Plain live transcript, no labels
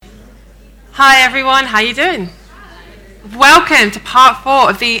Hi everyone, how you doing? Welcome to part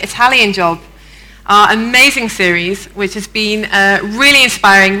 4 of the Italian Job, our amazing series, which has been really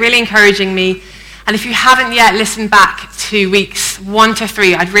inspiring, really encouraging me. And if you haven't yet listened back to weeks 1 to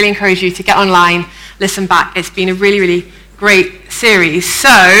 3, I'd really encourage you to get online, listen back. It's been a really, really great series. So,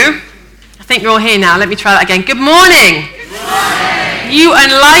 I think you're all here now. Let me try that again. Good morning. Good morning. You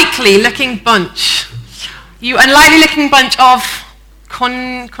unlikely looking bunch. You unlikely looking bunch of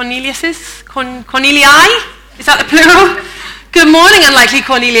Corneliuses? Cornelii? Is that the plural? Good morning, unlikely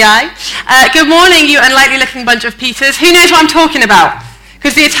Cornelii. Good morning, you unlikely looking bunch of Peters. Who knows what I'm talking about?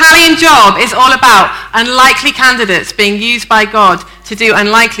 Because the Italian Job is all about unlikely candidates being used by God to do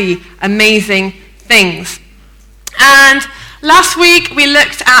unlikely, amazing things. And last week, we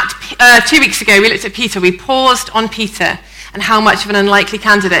looked at, 2 weeks ago, we looked at Peter. We paused on Peter and how much of an unlikely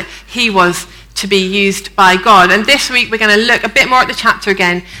candidate he was to be used by God. And this week we're going to look a bit more at the chapter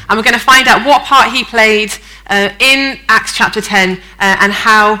again, and we're going to find out what part he played in Acts chapter 10 and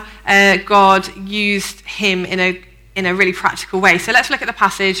how God used him in a really practical way. So let's look at the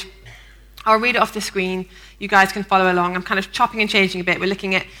passage. I'll read it off the screen. You guys can follow along. I'm kind of chopping and changing a bit. We're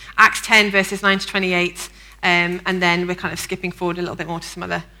looking at Acts 10 verses 9 to 28, and then we're kind of skipping forward a little bit more to some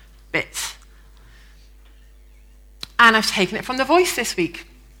other bits. And I've taken it from The Voice this week,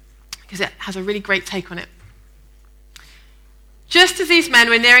 because it has a really great take on it. Just as these men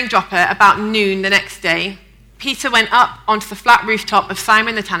were nearing Joppa about noon the next day, Peter went up onto the flat rooftop of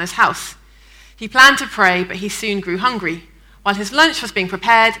Simon the tanner's house. He planned to pray, but he soon grew hungry. While his lunch was being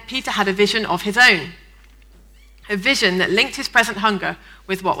prepared, Peter had a vision of his own. A vision that linked his present hunger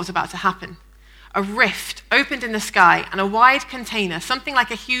with what was about to happen. A rift opened in the sky, and a wide container, something like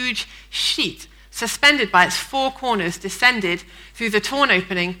a huge sheet, suspended by its 4 corners, descended through the torn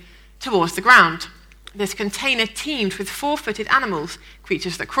opening towards the ground. This container teemed with 4-footed animals,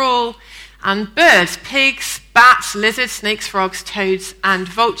 creatures that crawl, and birds, pigs, bats, lizards, snakes, frogs, toads, and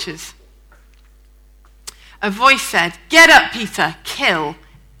vultures. A voice said, "Get up, Peter, kill,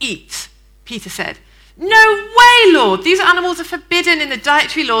 eat." Peter said, "No way, Lord. These animals are forbidden in the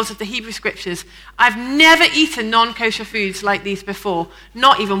dietary laws of the Hebrew scriptures. I've never eaten non-kosher foods like these before,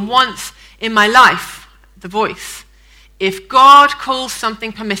 not even once in my life." The voice, "If God calls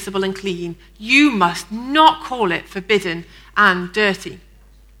something permissible and clean, you must not call it forbidden and dirty."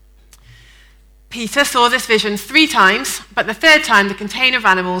 Peter saw this vision 3 times, but the 3rd time the container of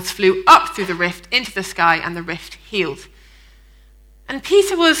animals flew up through the rift into the sky, and the rift healed. And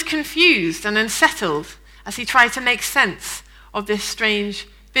Peter was confused and unsettled as he tried to make sense of this strange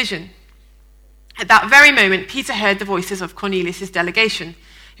vision. At that very moment, Peter heard the voices of Cornelius' delegation,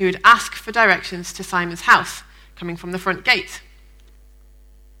 who had asked for directions to Simon's house, coming from the front gate.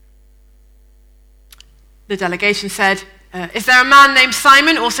 The delegation said, "Is there a man named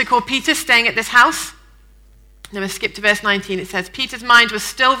Simon, also called Peter, staying at this house?" Then we skip to verse 19. It says, Peter's mind was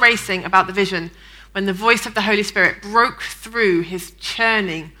still racing about the vision when the voice of the Holy Spirit broke through his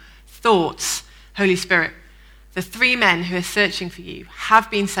churning thoughts. "Holy Spirit, the 3 men who are searching for you have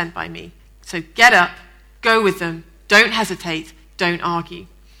been sent by me. So get up, go with them, don't hesitate, don't argue."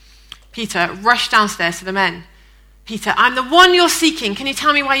 Peter rushed downstairs to the men. "Peter, I'm the one you're seeking. Can you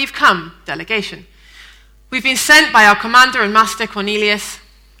tell me why you've come?" Delegation. "We've been sent by our commander and master Cornelius.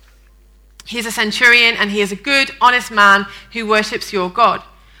 He is a centurion, and he is a good, honest man who worships your God.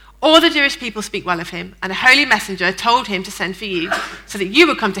 All the Jewish people speak well of him, and a holy messenger told him to send for you so that you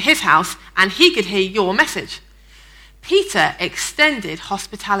would come to his house and he could hear your message." Peter extended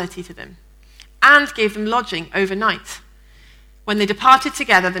hospitality to them and gave them lodging overnight. When they departed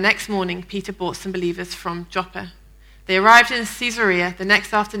together the next morning, Peter brought some believers from Joppa. They arrived in Caesarea the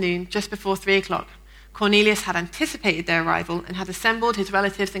next afternoon, just before 3 o'clock. Cornelius had anticipated their arrival and had assembled his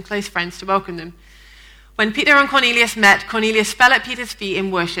relatives and close friends to welcome them. When Peter and Cornelius met, Cornelius fell at Peter's feet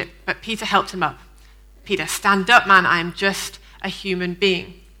in worship, but Peter helped him up. "Peter, stand up, man, I am just a human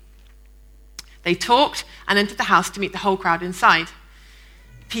being." They talked and entered the house to meet the whole crowd inside.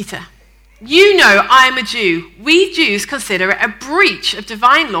 "Peter, you know I am a Jew. We Jews consider it a breach of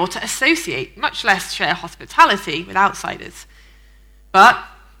divine law to associate, much less share hospitality with outsiders. But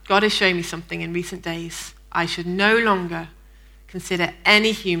God has shown me something in recent days. I should no longer consider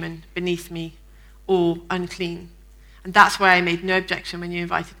any human beneath me or unclean. And that's why I made no objection when you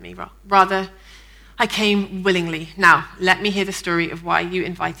invited me. Rather, I came willingly. Now, let me hear the story of why you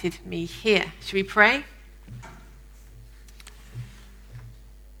invited me here." Should we pray?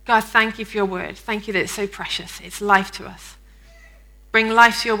 God, thank you for your word. Thank you that it's so precious. It's life to us. Bring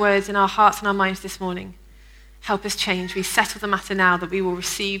life to your words in our hearts and our minds this morning. Help us change. We settle the matter now that we will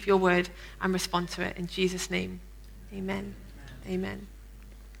receive your word and respond to it. In Jesus' name, amen. Amen.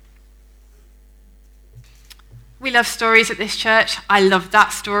 We love stories at this church. I love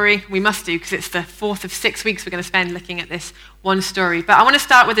that story. We must do, because it's the 4th of 6 weeks we're going to spend looking at this one story. But I want to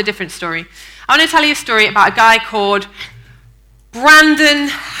start with a different story. I want to tell you a story about a guy called Brandon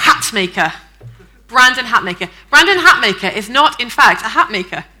Hatmaker. Brandon Hatmaker. Brandon Hatmaker is not, in fact, a hat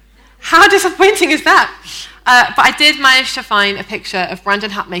maker. How disappointing is that? But I did manage to find a picture of Brandon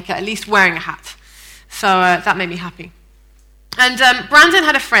Hatmaker at least wearing a hat. So that made me happy. And Brandon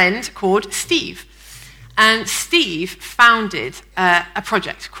had a friend called Steve. And Steve founded a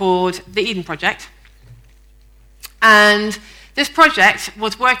project called the Eden Project. And this project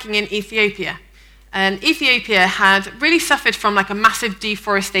was working in Ethiopia. And Ethiopia had really suffered from like a massive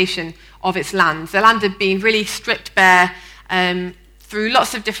deforestation of its land. The land had been really stripped bare through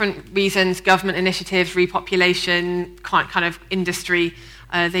lots of different reasons, government initiatives, repopulation, kind of industry.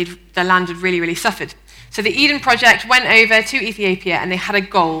 The land had really, really suffered. So the Eden Project went over to Ethiopia and they had a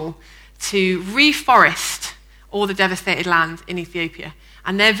goal to reforest all the devastated land in Ethiopia.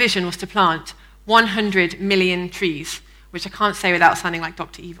 And their vision was to plant 100 million trees, which I can't say without sounding like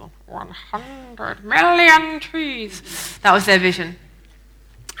Dr. Evil. 100 million trees. That was their vision.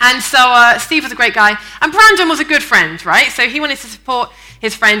 And so Steve was a great guy. And Brandon was a good friend, right? So he wanted to support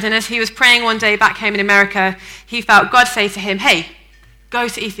his friend. And as he was praying one day back home in America, he felt God say to him, hey, go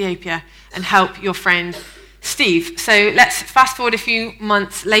to Ethiopia and help your friend Steve. So let's fast forward a few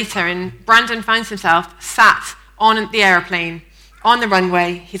months later, and Brandon finds himself sat on the aeroplane, on the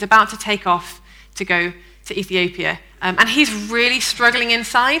runway. He's about to take off to go to Ethiopia. And he's really struggling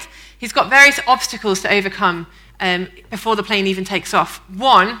inside. He's got various obstacles to overcome before the plane even takes off.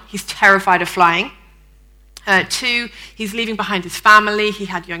 One, he's terrified of flying. Two, he's leaving behind his family. He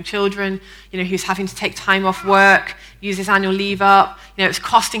had young children. He was having to take time off work, use his annual leave up. It was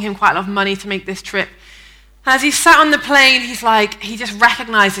costing him quite a lot of money to make this trip. And as he sat on the plane, he just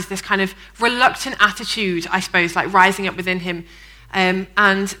recognizes this kind of reluctant attitude, I suppose, like rising up within him.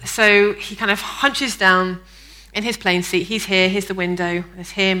 And so he kind of hunches down in his plane seat. He's here, here's the window. There's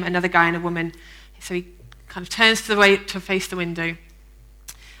him, another guy and a woman. So he kind of turns to face the window.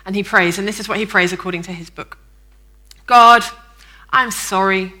 And he prays, and this is what he prays according to his book. God, I'm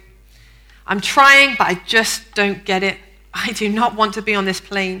sorry. I'm trying, but I just don't get it. I do not want to be on this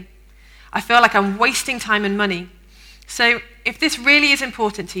plane. I feel like I'm wasting time and money. So if this really is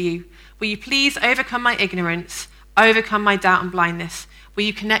important to you, will you please overcome my ignorance, overcome my doubt and blindness? Will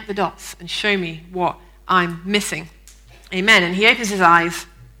you connect the dots and show me what I'm missing? Amen. And he opens his eyes,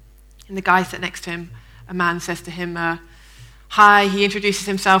 and the guy sat next to him, a man, says to him, hi, he introduces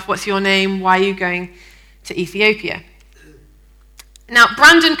himself, what's your name? Why are you going to Ethiopia? Now,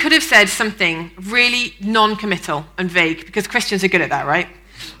 Brandon could have said something really non-committal and vague, because Christians are good at that, right?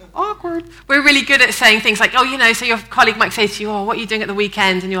 Awkward. We're really good at saying things like, so your colleague might say to you, what are you doing at the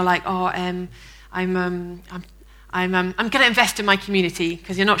weekend? And you're like, I'm going to invest in my community,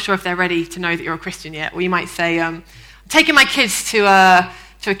 because you're not sure if they're ready to know that you're a Christian yet. Or you might say, I'm taking my kids to a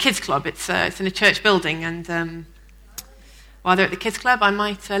kids club. It's in a church building, and while they're at the kids club, I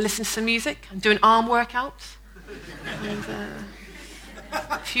might listen to some music and do an arm workout, and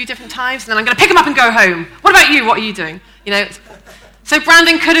a few different times, and then I'm going to pick them up and go home. What about you? What are you doing? So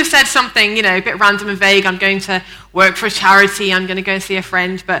Brandon could have said something, a bit random and vague. I'm going to work for a charity. I'm going to go and see a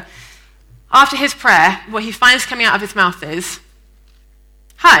friend. But after his prayer, what he finds coming out of his mouth is,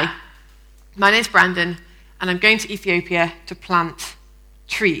 hi, my name's Brandon, and I'm going to Ethiopia to plant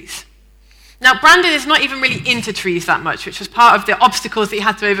trees. Now, Brandon is not even really into trees that much, which was part of the obstacles that he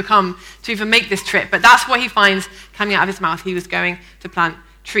had to overcome to even make this trip. But that's what he finds coming out of his mouth. He was going to plant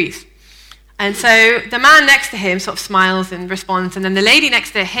trees. And so the man next to him sort of smiles and responds, and then the lady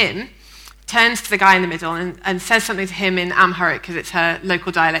next to him turns to the guy in the middle and says something to him in Amharic, because it's her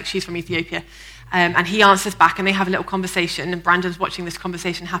local dialect. She's from Ethiopia. And he answers back, and they have a little conversation, and Brandon's watching this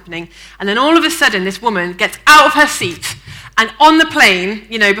conversation happening. And then all of a sudden, this woman gets out of her seat, and on the plane,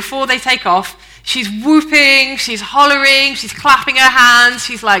 before they take off, she's whooping, she's hollering, she's clapping her hands,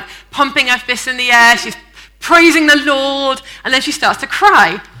 she's like pumping her fists in the air, she's praising the Lord, and then she starts to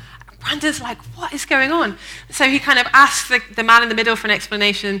cry. Brandon's like, what is going on? So he kind of asks the man in the middle for an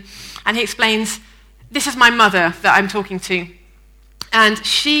explanation, and he explains, this is my mother that I'm talking to. And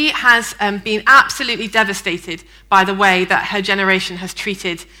she has been absolutely devastated by the way that her generation has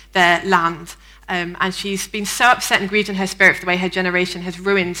treated their land. And she's been so upset and grieved in her spirit for the way her generation has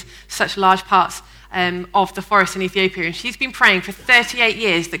ruined such large parts of the forest in Ethiopia. And she's been praying for 38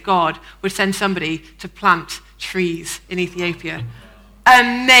 years that God would send somebody to plant trees in Ethiopia.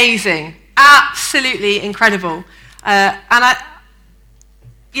 Amazing. Absolutely incredible. And I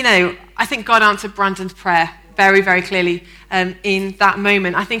think God answered Brandon's prayer very, very clearly in that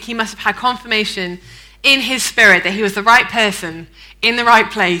moment. I think he must have had confirmation in his spirit that he was the right person in the right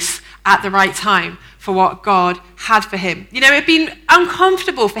place at the right time for what God had for him. It had been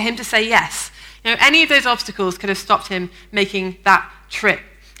uncomfortable for him to say yes. Any of those obstacles could have stopped him making that trip.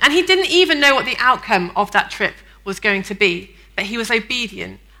 And he didn't even know what the outcome of that trip was going to be, but he was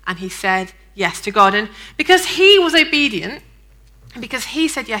obedient and he said yes to God. And because he was obedient, and because he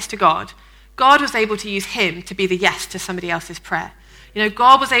said yes to God, God was able to use him to be the yes to somebody else's prayer.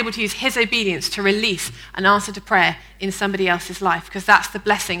 God was able to use his obedience to release an answer to prayer in somebody else's life, because that's the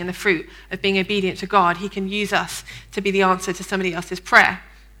blessing and the fruit of being obedient to God. He can use us to be the answer to somebody else's prayer.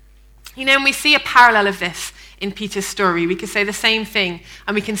 And we see a parallel of this in Peter's story. We can say the same thing,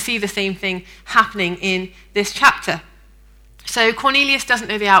 and we can see the same thing happening in this chapter. So Cornelius doesn't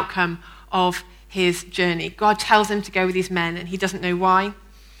know the outcome of his journey. God tells him to go with these men, and he doesn't know why.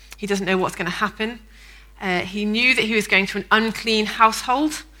 He doesn't know what's going to happen. He knew that he was going to an unclean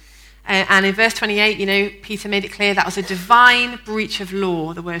household. And in verse 28, Peter made it clear that was a divine breach of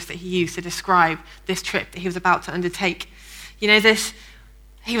law, the words that he used to describe this trip that he was about to undertake.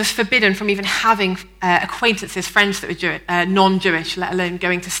 He was forbidden from even having acquaintances, friends that were non-Jewish, let alone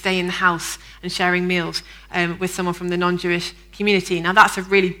going to stay in the house and sharing meals with someone from the non-Jewish community. Now, that's a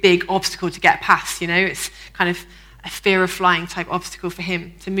really big obstacle to get past, It's kind of a fear of flying type obstacle for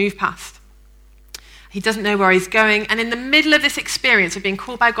him to move past. He doesn't know where he's going. And in the middle of this experience of being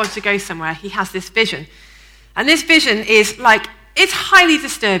called by God to go somewhere, he has this vision. And this vision is it's highly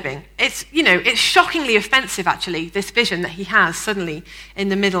disturbing. It's shockingly offensive, actually, this vision that he has suddenly in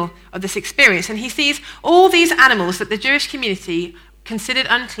the middle of this experience. And he sees all these animals that the Jewish community considered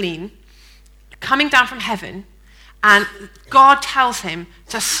unclean coming down from heaven. And God tells him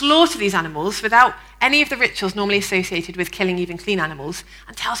to slaughter these animals without any of the rituals normally associated with killing even clean animals,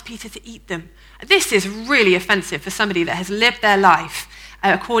 and tells Peter to eat them. This is really offensive for somebody that has lived their life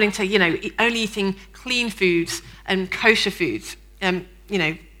according to, only eating clean foods and kosher foods,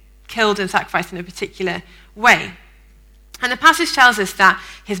 killed and sacrificed in a particular way. And the passage tells us that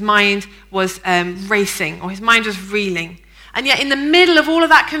his mind was racing, or his mind was reeling. And yet in the middle of all of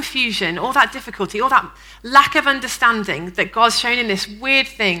that confusion, all that difficulty, all that lack of understanding that God's shown in this weird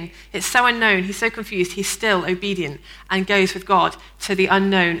thing, it's so unknown, he's so confused, he's still obedient and goes with God to the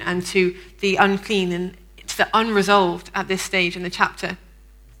unknown and to the unclean and to the unresolved at this stage in the chapter.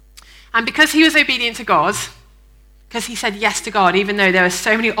 And because he was obedient to God, because he said yes to God, even though there were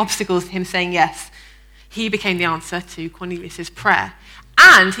so many obstacles to him saying yes, he became the answer to Cornelius' prayer.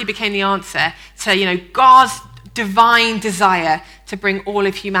 And he became the answer to, God's divine desire to bring all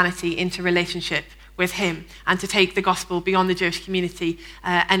of humanity into relationship with him and to take the gospel beyond the Jewish community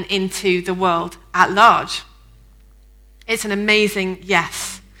and into the world at large. It's an amazing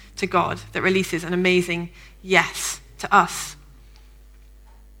yes to God that releases an amazing yes to us.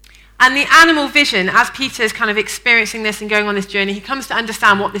 And the animal vision, as Peter's kind of experiencing this and going on this journey, he comes to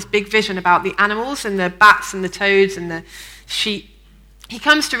understand what this big vision about the animals and the bats and the toads and the sheep, he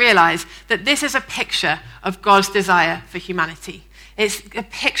comes to realize that this is a picture of God's desire for humanity. It's a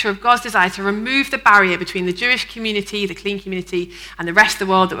picture of God's desire to remove the barrier between the Jewish community, the clean community, and the rest of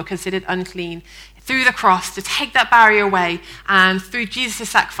the world that were considered unclean, through the cross, to take that barrier away, and through Jesus'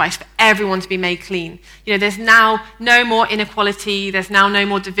 sacrifice for everyone to be made clean. There's now no more inequality, there's now no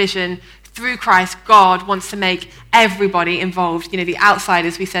more division. Through Christ, God wants to make everybody involved. The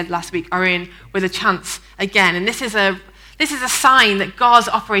outsiders, we said last week, are in with a chance again. And this is a sign that God's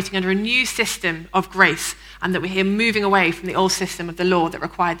operating under a new system of grace, and that we're moving away from the old system of the law that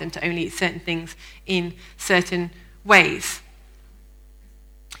required them to only eat certain things in certain ways.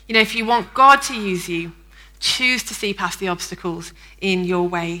 If you want God to use you, choose to see past the obstacles in your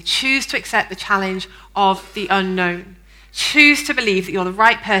way. Choose to accept the challenge of the unknown. Choose to believe that you're the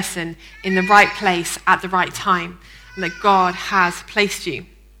right person in the right place at the right time, and that God has placed you.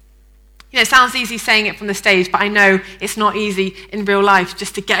 It sounds easy saying it from the stage, but I know it's not easy in real life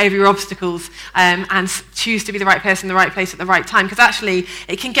just to get over your obstacles and choose to be the right person in the right place at the right time, because actually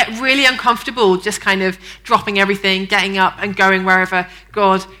it can get really uncomfortable just kind of dropping everything, getting up and going wherever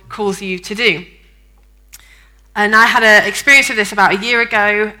God calls you to do. And I had an experience of this about a year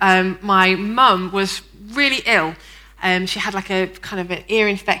ago. My mum was really ill. She had a kind of an ear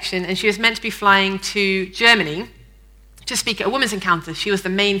infection, and she was meant to be flying to Germany to speak at a women's encounter. She was the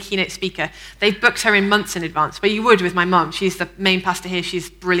main keynote speaker. They booked her in months in advance, but you would with my mum. She's the main pastor here. She's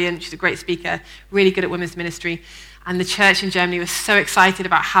brilliant. She's a great speaker, really good at women's ministry. And the church in Germany was so excited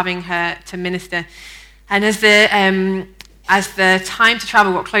about having her to minister. And as the as the time to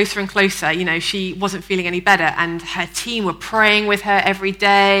travel got closer and closer, she wasn't feeling any better, and her team were praying with her every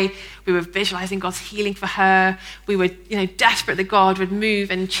day. We were visualizing God's healing for her. We were, desperate that God would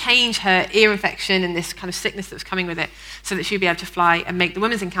move and change her ear infection and this kind of sickness that was coming with it, so that she'd be able to fly and make the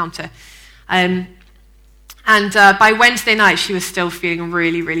women's encounter. And by Wednesday night, she was still feeling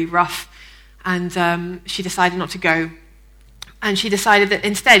really, really rough, and she decided not to go. And she decided that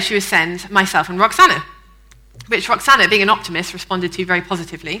instead she would send myself and Roxana, which Roxana, being an optimist, responded to very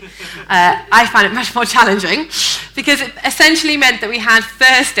positively. I found it much more challenging, because it essentially meant that we had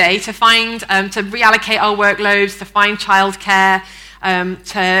Thursday to to reallocate our workloads, to find childcare,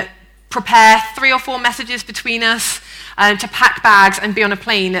 to prepare 3 or 4 messages between us, to pack bags and be on a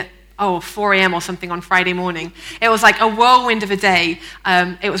plane at 4 a.m. or something on Friday morning. It was like a whirlwind of a day.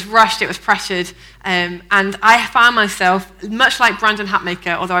 It was rushed, it was pressured, and I found myself, much like Brandon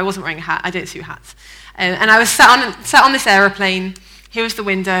Hatmaker, although I wasn't wearing a hat, I don't suit hats, and I was sat on this aeroplane. Here was the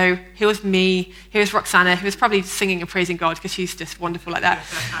window, here was me, here was Roxana, who was probably singing and praising God, because she's just wonderful like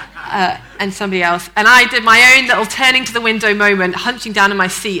that, and somebody else. And I did my own little turning to the window moment, hunching down in my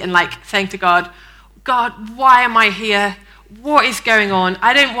seat and saying to God, why am I here? What is going on?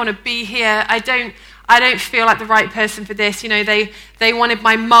 I don't want to be here. I don't feel like the right person for this. They wanted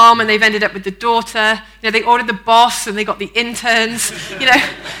my mom, and they've ended up with the daughter. They ordered the boss, and they got the interns.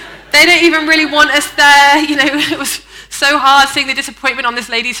 They don't even really want us there. It was so hard seeing the disappointment on this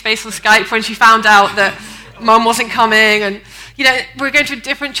lady's face on Skype when she found out that mom wasn't coming, and we're going to a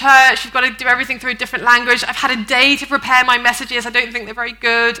different church. We've got to do everything through a different language. I've had a day to prepare my messages. I don't think they're very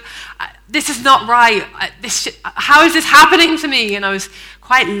good. This is not right. How is this happening to me? And I was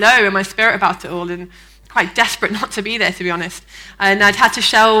quite low in my spirit about it all, and quite desperate not to be there, to be honest. And I'd had to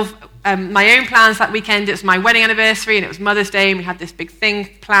shelve my own plans that weekend. It was my wedding anniversary, and it was Mother's Day, and we had this big thing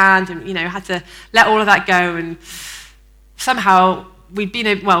planned, and had to let all of that go. And somehow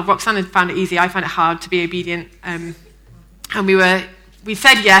Roxana found it easy. I found it hard to be obedient. And we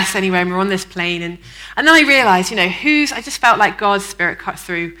said yes anyway, and we were on this plane. And then I realized, I just felt like God's Spirit cut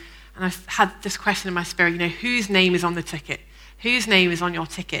through. And I had this question in my spirit, whose name is on the ticket? Whose name is on your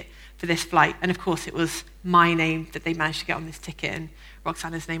ticket for this flight? And of course, it was my name that they managed to get on this ticket, and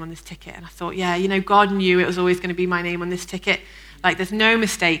Roxana's name on this ticket. And I thought, God knew it was always going to be my name on this ticket. There's no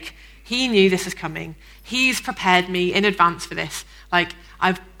mistake. He knew this was coming. He's prepared me in advance for this.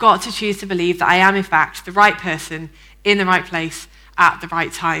 I've got to choose to believe that I am, in fact, the right person in the right place at the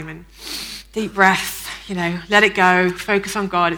right time. And deep breath, let it go, focus on God.